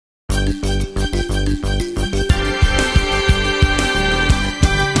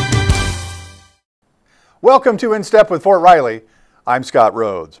Welcome to In Step with Fort Riley. I'm Scott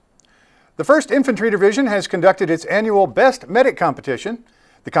Rhodes. The 1st Infantry Division has conducted its annual Best Medic competition.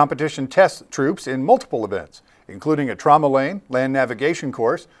 The competition tests troops in multiple events, including a trauma lane, land navigation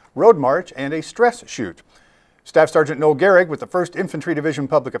course, road march, and a stress shoot. Staff Sergeant Noel Gehrig with the 1st Infantry Division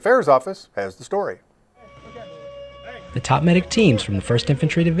Public Affairs Office has the story. The top medic teams from the 1st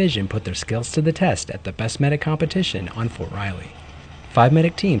Infantry Division put their skills to the test at the Best Medic competition on Fort Riley. 5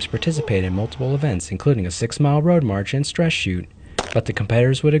 medic teams participated in multiple events, including a 6-mile road march and stress shoot, but the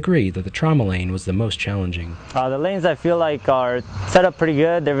competitors would agree that the trauma lane was the most challenging. The lanes I feel like are set up pretty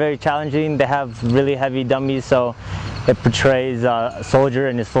good. They're very challenging. They have really heavy dummies, so it portrays a soldier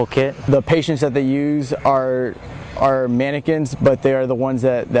in his full kit. The patients that they use are mannequins, but they are the ones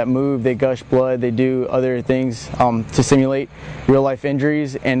that move. They gush blood, they do other things to simulate real life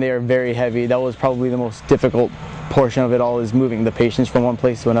injuries, and they are very heavy. That was probably the most difficult portion of it all, is moving the patients from one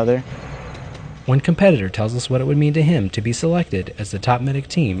place to another. One competitor tells us what it would mean to him to be selected as the top medic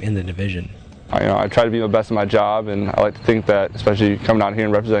team in the division. I try to be the best in my job, and I like to think that, especially coming out here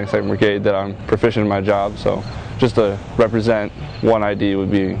and representing 2nd Brigade, that I'm proficient in my job. So just to represent 1ID would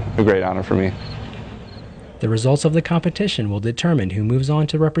be a great honor for me. The results of the competition will determine who moves on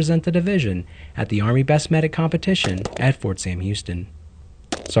to represent the division at the Army Best Medic competition at Fort Sam Houston.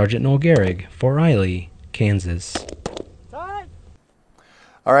 Sergeant Noel Gehrig, Fort Riley, Kansas.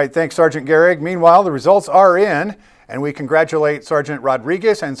 All right, thanks, Sergeant Gehrig. Meanwhile, the results are in, and we congratulate Sergeant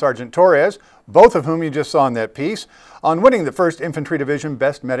Rodriguez and Sergeant Torres, both of whom you just saw in that piece, on winning the 1st Infantry Division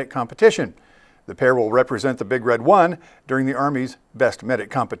Best Medic competition. The pair will represent the Big Red 1 during the Army's Best Medic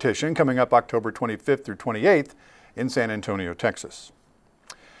competition coming up October 25th through 28th in San Antonio, Texas.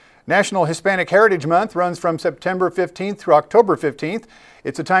 National Hispanic Heritage Month runs from September 15th through October 15th.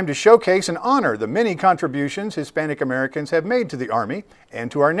 It's a time to showcase and honor the many contributions Hispanic Americans have made to the Army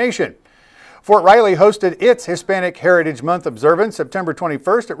and to our nation. Fort Riley hosted its Hispanic Heritage Month observance September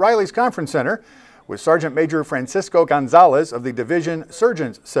 21st at Riley's Conference Center, with Sergeant Major Francisco Gonzalez of the Division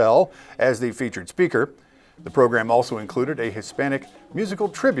Surgeons Cell as the featured speaker. The program also included a Hispanic musical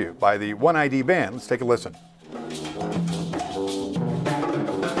tribute by the 1ID Band. Let's take a listen.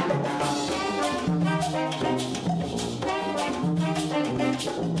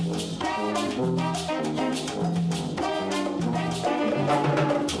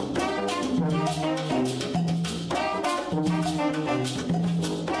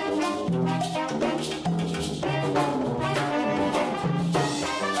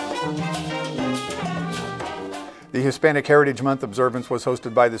 The Hispanic Heritage Month observance was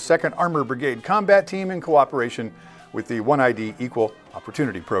hosted by the 2nd Armored Brigade Combat Team in cooperation with the 1ID Equal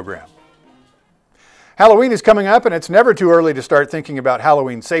Opportunity Program. Halloween is coming up, and it's never too early to start thinking about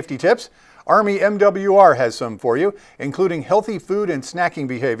Halloween safety tips. Army MWR has some for you, including healthy food and snacking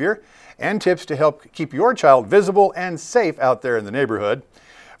behavior, and tips to help keep your child visible and safe out there in the neighborhood.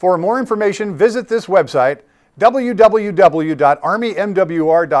 For more information, visit this website,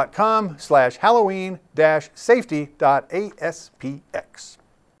 www.armymwr.com/Halloween-safety.aspx.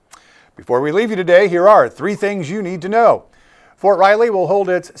 Before we leave you today, here are 3 things you need to know. Fort Riley will hold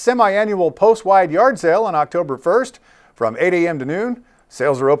its semi-annual post-wide yard sale on October 1st from 8 a.m. to noon.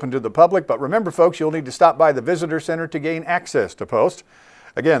 Sales are open to the public, but remember, folks, you'll need to stop by the Visitor Center to gain access to post.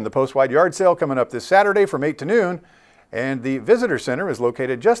 Again, the post-wide yard sale coming up this Saturday from 8 to noon, and the Visitor Center is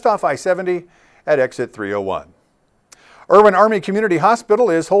located just off I-70 at exit 301. Irwin Army Community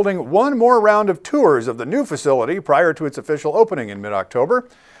Hospital is holding one more round of tours of the new facility prior to its official opening in mid-October.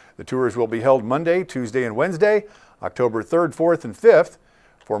 The tours will be held Monday, Tuesday, and Wednesday, October 3rd, 4th, and 5th.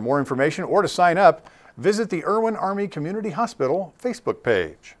 For more information or to sign up, visit the Irwin Army Community Hospital Facebook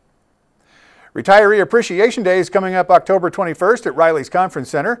page. Retiree Appreciation Day is coming up October 21st at Riley's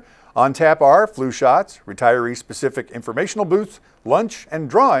Conference Center. On tap are flu shots, retiree-specific informational booths, lunch, and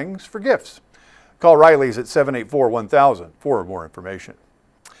drawings for gifts. Call Riley's at 784-1000 for more information.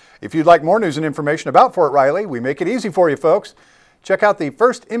 If you'd like more news and information about Fort Riley, we make it easy for you, folks. Check out the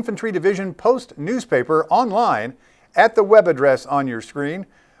 1st Infantry Division Post newspaper online at the web address on your screen,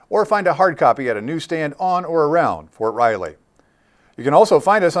 or find a hard copy at a newsstand on or around Fort Riley. You can also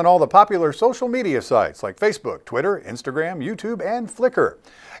find us on all the popular social media sites like Facebook, Twitter, Instagram, YouTube, and Flickr.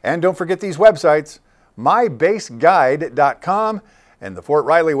 And don't forget these websites, mybaseguide.com and the Fort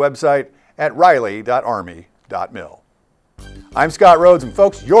Riley website at riley.army.mil. I'm Scott Rhodes, and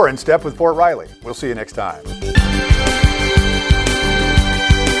folks, you're in step with Fort Riley. We'll see you next time.